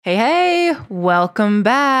Hey, welcome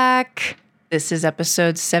back. This is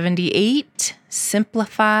episode 78,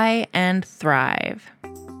 Simplify and Thrive.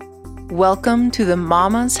 Welcome to the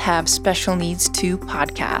Mamas Have Special Needs Too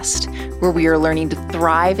podcast, where we are learning to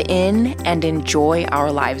thrive in and enjoy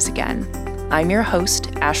our lives again. I'm your host,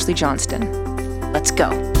 Ashley Johnston. Let's go.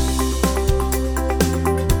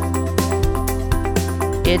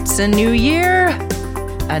 It's a new year,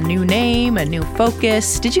 a new name, a new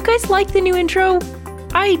focus. Did you guys like the new intro?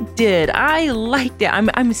 I did. I liked it. I'm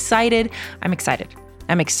excited. I'm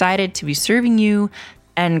excited to be serving you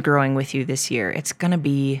and growing with you this year. It's going to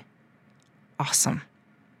be awesome.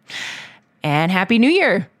 And Happy New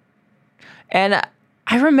Year. And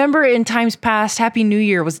I remember in times past, Happy New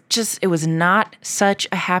Year it was not such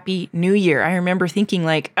a happy New Year. I remember thinking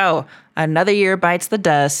like, oh, another year bites the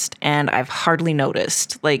dust and I've hardly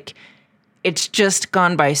noticed. Like, it's just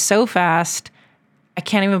gone by so fast. I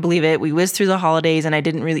can't even believe it. We whizzed through the holidays and I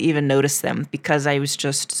didn't really even notice them because I was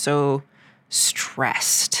just so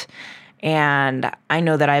stressed. And I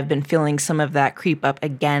know that I've been feeling some of that creep up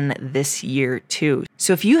again this year too.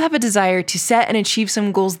 So if you have a desire to set and achieve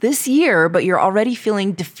some goals this year, but you're already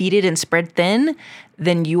feeling defeated and spread thin,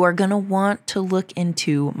 then you are going to want to look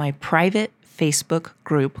into my private Facebook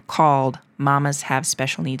group called Mamas Have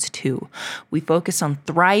Special Needs Too. We focus on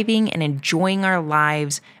thriving and enjoying our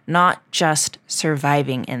lives, not just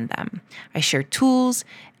surviving in them. I share tools,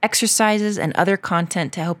 exercises, and other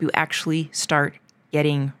content to help you actually start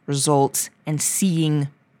getting results and seeing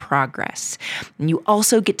progress. And you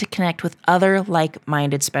also get to connect with other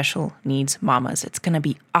like-minded special needs mamas. It's going to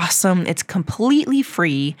be awesome. It's completely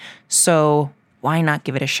free, so why not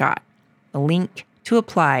give it a shot? The link to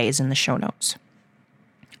apply is in the show notes.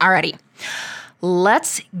 Alrighty,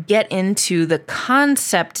 let's get into the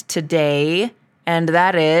concept today, and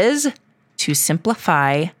that is to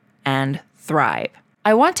simplify and thrive.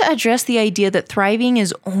 I want to address the idea that thriving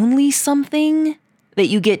is only something that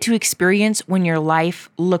you get to experience when your life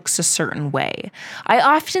looks a certain way. I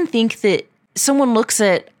often think that someone looks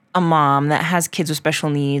at a mom that has kids with special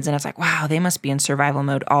needs and it's like, wow, they must be in survival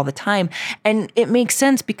mode all the time. And it makes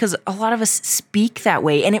sense because a lot of us speak that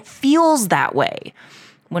way and it feels that way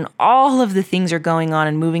when all of the things are going on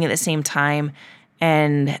and moving at the same time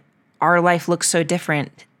and our life looks so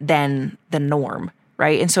different than the norm,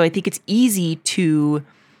 right? And so I think it's easy to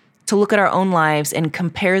look at our own lives and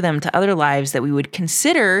compare them to other lives that we would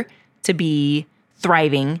consider to be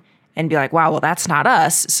thriving and be like, wow, well, that's not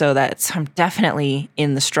us. So I'm definitely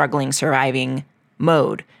in the struggling, surviving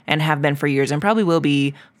mode and have been for years and probably will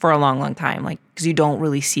be for a long, long time, like, because you don't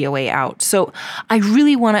really see a way out. So I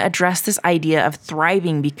really want to address this idea of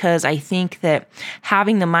thriving because I think that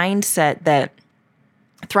having the mindset that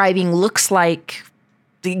thriving looks like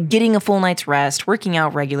getting a full night's rest, working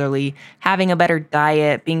out regularly, having a better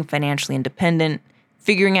diet, being financially independent,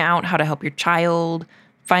 figuring out how to help your child,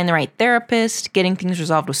 find the right therapist, getting things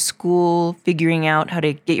resolved with school, figuring out how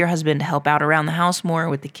to get your husband to help out around the house more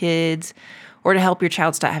with the kids, or to help your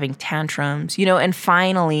child stop having tantrums, and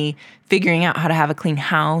finally figuring out how to have a clean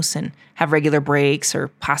house and have regular breaks or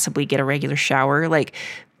possibly get a regular shower. Like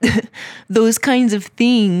those kinds of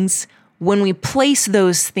things, when we place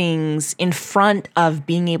those things in front of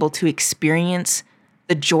being able to experience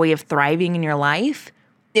the joy of thriving in your life,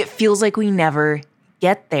 it feels like we never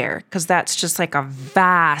get there because that's just like a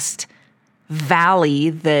vast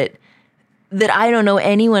valley that I don't know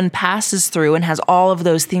anyone passes through and has all of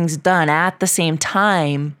those things done at the same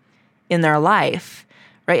time in their life,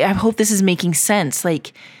 right? I hope this is making sense.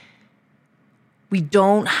 Like, we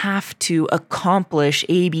don't have to accomplish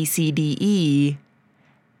A, B, C, D, E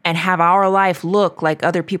and have our life look like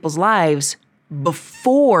other people's lives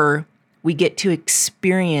before we get to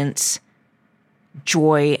experience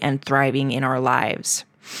joy and thriving in our lives.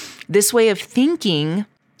 This way of thinking,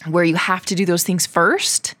 where you have to do those things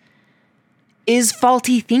first, is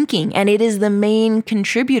faulty thinking, and it is the main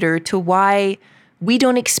contributor to why we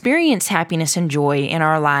don't experience happiness and joy in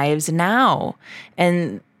our lives now.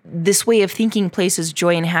 And this way of thinking places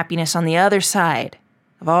joy and happiness on the other side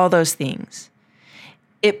of all those things.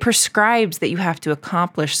 It prescribes that you have to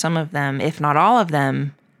accomplish some of them, if not all of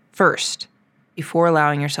them, first, before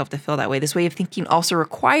allowing yourself to feel that way. This way of thinking also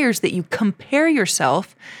requires that you compare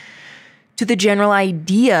yourself to the general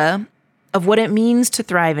idea of what it means to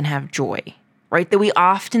thrive and have joy, right? That we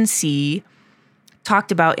often see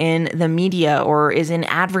talked about in the media or is in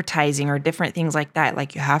advertising or different things like that.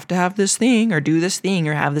 Like, you have to have this thing or do this thing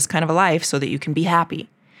or have this kind of a life so that you can be happy.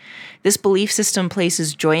 This belief system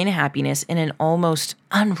places joy and happiness in an almost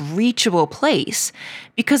unreachable place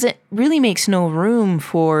because it really makes no room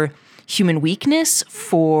for human weakness,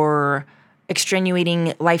 for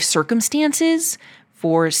extenuating life circumstances,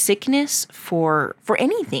 for sickness, for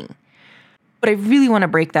anything. But I really want to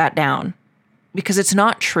break that down because it's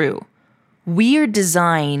not true. We are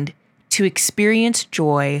designed to experience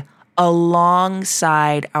joy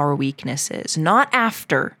alongside our weaknesses, not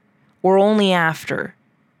after or only after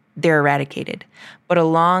they're eradicated, but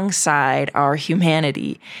alongside our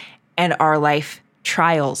humanity and our life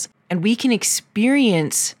trials. And we can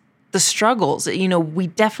experience the struggles. We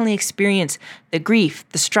definitely experience the grief,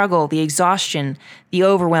 the struggle, the exhaustion, the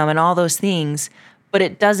overwhelm, and all those things. But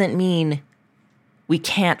it doesn't mean we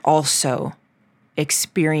can't also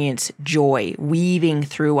experience joy weaving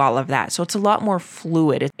through all of that. So it's a lot more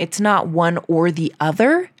fluid. It's not one or the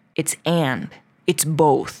other. It's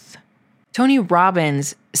both. Tony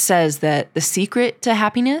Robbins says that the secret to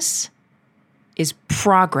happiness is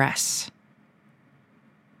progress,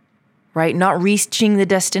 right? Not reaching the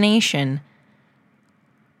destination,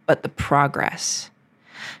 but the progress.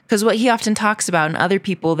 Because what he often talks about, and other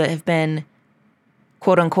people that have been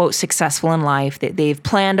quote unquote successful in life, that they've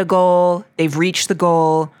planned a goal, they've reached the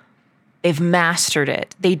goal, they've mastered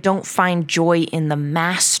it. They don't find joy in the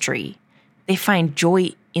mastery. They find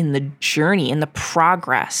joy in the journey, in the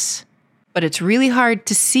progress. But it's really hard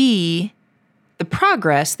to see the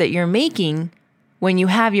progress that you're making when you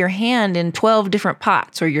have your hand in 12 different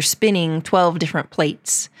pots or you're spinning 12 different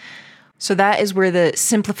plates. So that is where the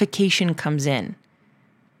simplification comes in.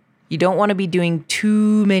 You don't want to be doing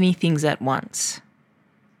too many things at once.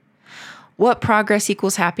 What progress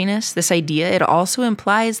equals happiness? This idea, it also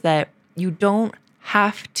implies that you don't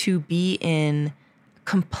have to be in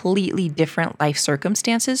completely different life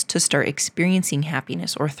circumstances to start experiencing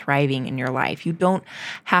happiness or thriving in your life. You don't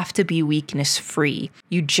have to be weakness free.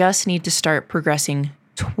 You just need to start progressing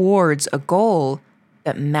towards a goal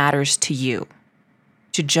that matters to you,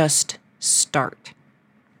 to just start.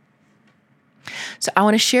 So I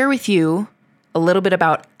want to share with you a little bit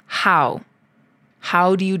about how.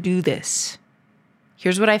 How do you do this?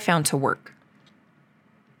 Here's what I found to work.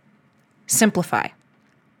 Simplify.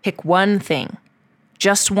 Pick one thing.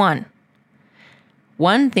 Just one.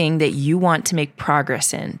 One thing that you want to make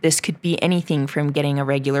progress in. This could be anything from getting a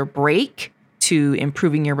regular break to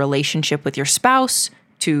improving your relationship with your spouse,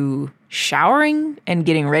 to showering and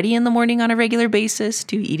getting ready in the morning on a regular basis,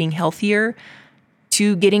 to eating healthier,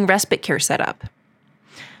 to getting respite care set up.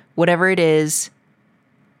 Whatever it is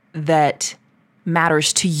that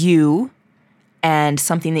matters to you and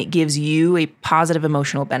something that gives you a positive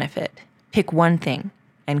emotional benefit. Pick one thing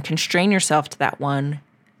and constrain yourself to that one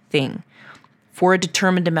thing for a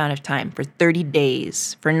determined amount of time, for 30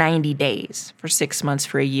 days, for 90 days, for 6 months,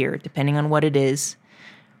 for a year, depending on what it is.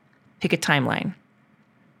 Pick a timeline.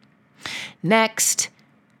 Next,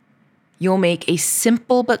 you'll make a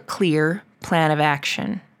simple but clear plan of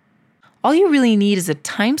action. All you really need is a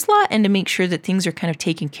time slot and to make sure that things are kind of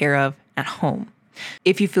taken care of at home.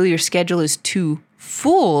 If you feel your schedule is too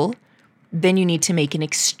full, then you need to make an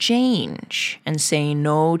exchange and say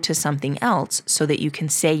no to something else so that you can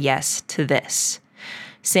say yes to this.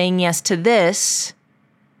 Saying yes to this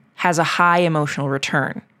has a high emotional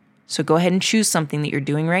return. So go ahead and choose something that you're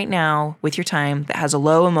doing right now with your time that has a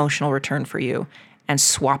low emotional return for you and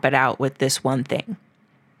swap it out with this one thing.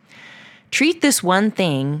 Treat this one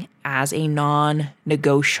thing as a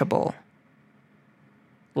non-negotiable,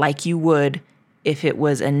 like you would if it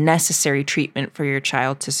was a necessary treatment for your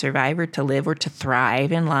child to survive or to live or to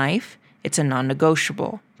thrive in life. It's a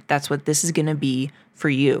non-negotiable. That's what this is going to be for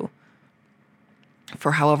you,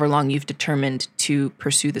 for however long you've determined to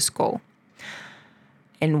pursue this goal.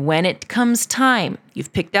 And when it comes time,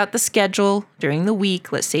 you've picked out the schedule during the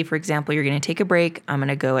week. Let's say, for example, you're going to take a break. I'm going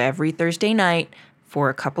to go every Thursday night for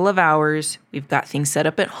a couple of hours. We've got things set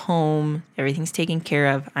up at home. Everything's taken care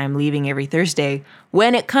of. I'm leaving every Thursday.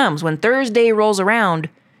 When it comes, when Thursday rolls around,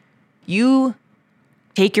 you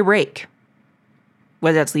take your break.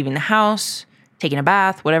 Whether that's leaving the house, taking a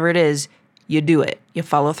bath, whatever it is, you do it. You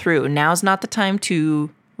follow through. Now's not the time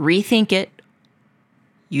to rethink it.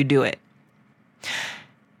 You do it.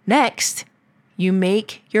 Next, you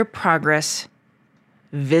make your progress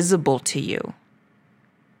visible to you.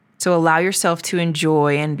 So allow yourself to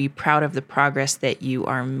enjoy and be proud of the progress that you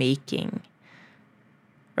are making,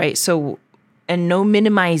 right? So, and no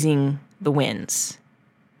minimizing the wins.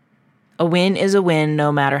 A win is a win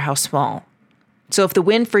no matter how small. So if the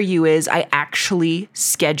win for you is I actually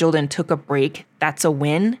scheduled and took a break, that's a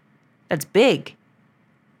win. That's big.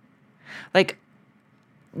 Like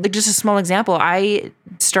just a small example, I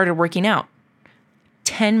started working out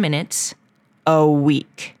 10 minutes a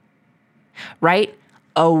week, right?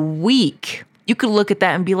 A week. You could look at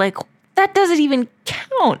that and be like, that doesn't even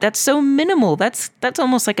count. That's so minimal. That's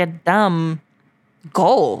almost like a dumb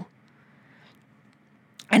goal.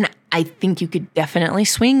 And I think you could definitely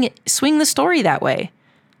swing the story that way.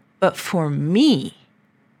 But for me,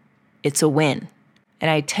 it's a win. And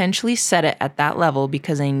I intentionally set it at that level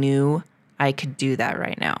because I knew I could do that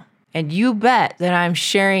right now. And you bet that I'm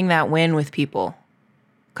sharing that win with people.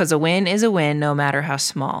 Because a win is a win, no matter how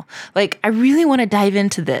small. Like, I really want to dive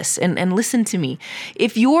into this and listen to me.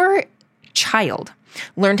 If your child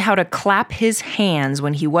learned how to clap his hands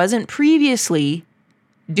when he wasn't previously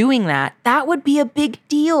doing that, that would be a big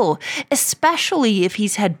deal, especially if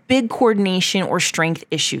he's had big coordination or strength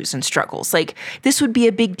issues and struggles. Like, this would be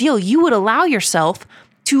a big deal. You would allow yourself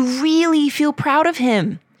to really feel proud of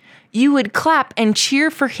him. You would clap and cheer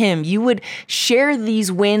for him. You would share these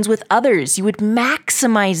wins with others. You would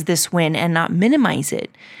maximize this win and not minimize it.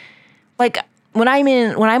 Like when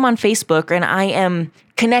I'm on Facebook and I am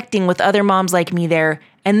connecting with other moms like me there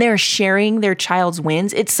and they're sharing their child's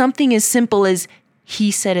wins, it's something as simple as he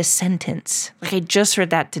said a sentence. Like I just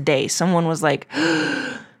heard that today. Someone was like,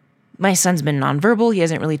 my son's been nonverbal. He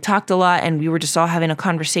hasn't really talked a lot. And we were just all having a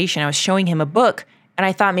conversation. I was showing him a book and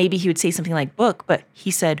I thought maybe he would say something like book, but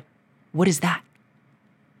he said, what is that?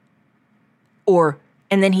 And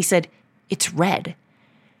then he said, it's red.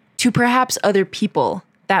 To perhaps other people,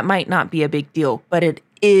 that might not be a big deal, but it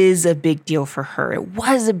is a big deal for her. It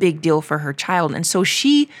was a big deal for her child. And so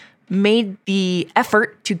she made the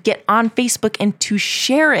effort to get on Facebook and to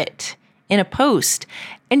share it in a post.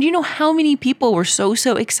 And you know how many people were so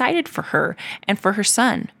excited for her and for her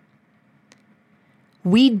son?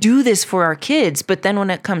 We do this for our kids, but then when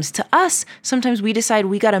it comes to us, sometimes we decide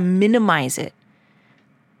we got to minimize it.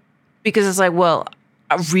 Because it's like, well,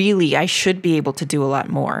 really, I should be able to do a lot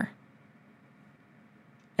more.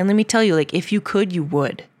 And let me tell you, like, if you could, you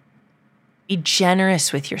would. Be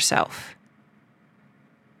generous with yourself.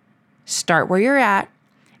 Start where you're at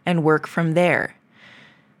and work from there.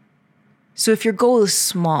 So if your goal is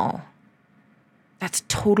small, that's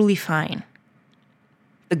totally fine.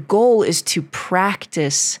 The goal is to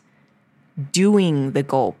practice doing the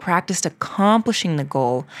goal, practice accomplishing the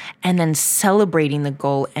goal, and then celebrating the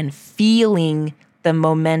goal and feeling the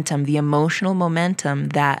momentum, the emotional momentum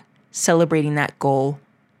that celebrating that goal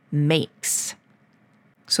makes.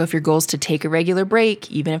 So if your goal is to take a regular break,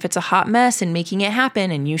 even if it's a hot mess and making it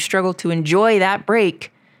happen and you struggle to enjoy that break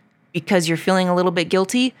because you're feeling a little bit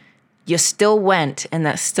guilty, you still went and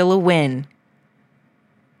that's still a win.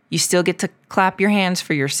 You still get to clap your hands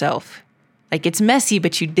for yourself. Like it's messy,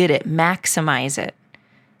 but you did it. Maximize it.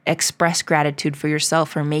 Express gratitude for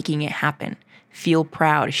yourself for making it happen. Feel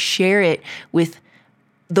proud. Share it with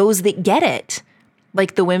those that get it.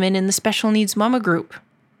 Like the women in the special needs mama group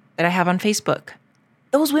that I have on Facebook.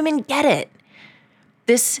 Those women get it.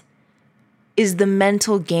 This is the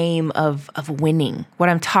mental game of winning, what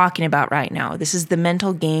I'm talking about right now. This is the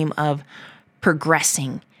mental game of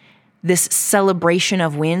progressing. This celebration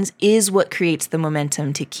of wins is what creates the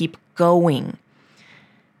momentum to keep going.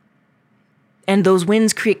 And those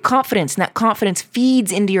wins create confidence, and that confidence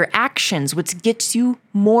feeds into your actions, which gets you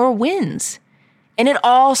more wins. And it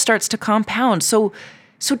all starts to compound. So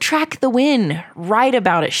track the win, write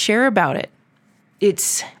about it, share about it.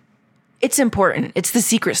 It's important. It's the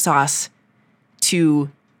secret sauce to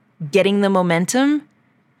getting the momentum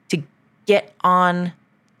to get on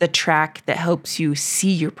the track that helps you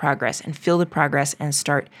see your progress and feel the progress and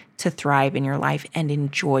start to thrive in your life and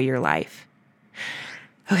enjoy your life.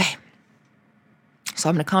 Okay. So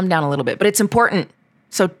I'm going to calm down a little bit, but it's important.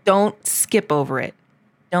 So don't skip over it.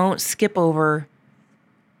 Don't skip over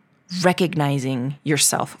recognizing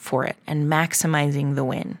yourself for it and maximizing the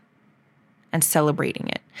win and celebrating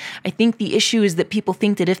it. I think the issue is that people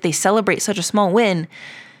think that if they celebrate such a small win,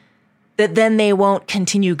 that then they won't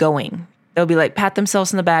continue going. They'll be like, pat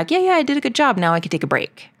themselves in the back. Yeah, I did a good job. Now I can take a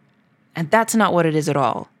break. And that's not what it is at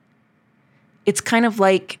all. It's kind of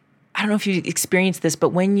like, I don't know if you experienced this, but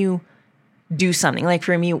when you do something, like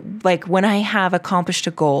for me, like when I have accomplished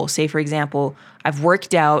a goal, say for example, I've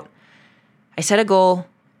worked out, I set a goal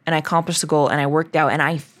and I accomplished the goal and I worked out and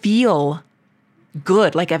I feel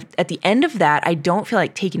good. Like at the end of that, I don't feel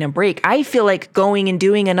like taking a break. I feel like going and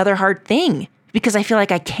doing another hard thing because I feel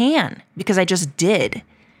like I can, because I just did.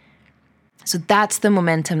 So that's the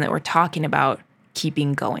momentum that we're talking about,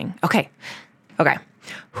 keeping going. Okay.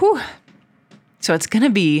 Whew. So it's going to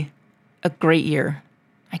be a great year.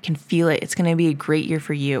 I can feel it. It's going to be a great year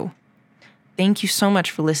for you. Thank you so much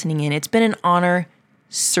for listening in. It's been an honor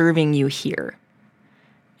serving you here.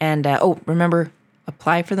 And remember,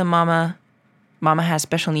 apply for the Mama Has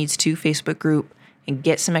Special Needs 2 Facebook group. and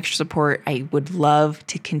get some extra support, I would love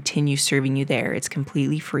to continue serving you there. It's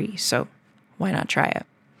completely free, so why not try it?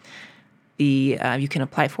 You can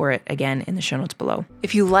apply for it again in the show notes below.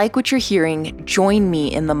 If you like what you're hearing, join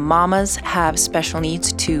me in the Mamas Have Special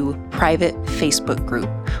Needs Too private Facebook group,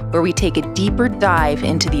 where we take a deeper dive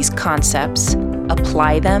into these concepts,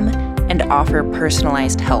 apply them, and offer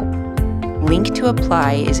personalized help. Link to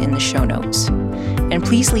apply is in the show notes. And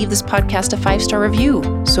please leave this podcast a 5-star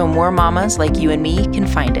review so more mamas like you and me can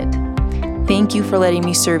find it. Thank you for letting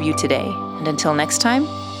me serve you today. And until next time,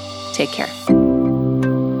 take care.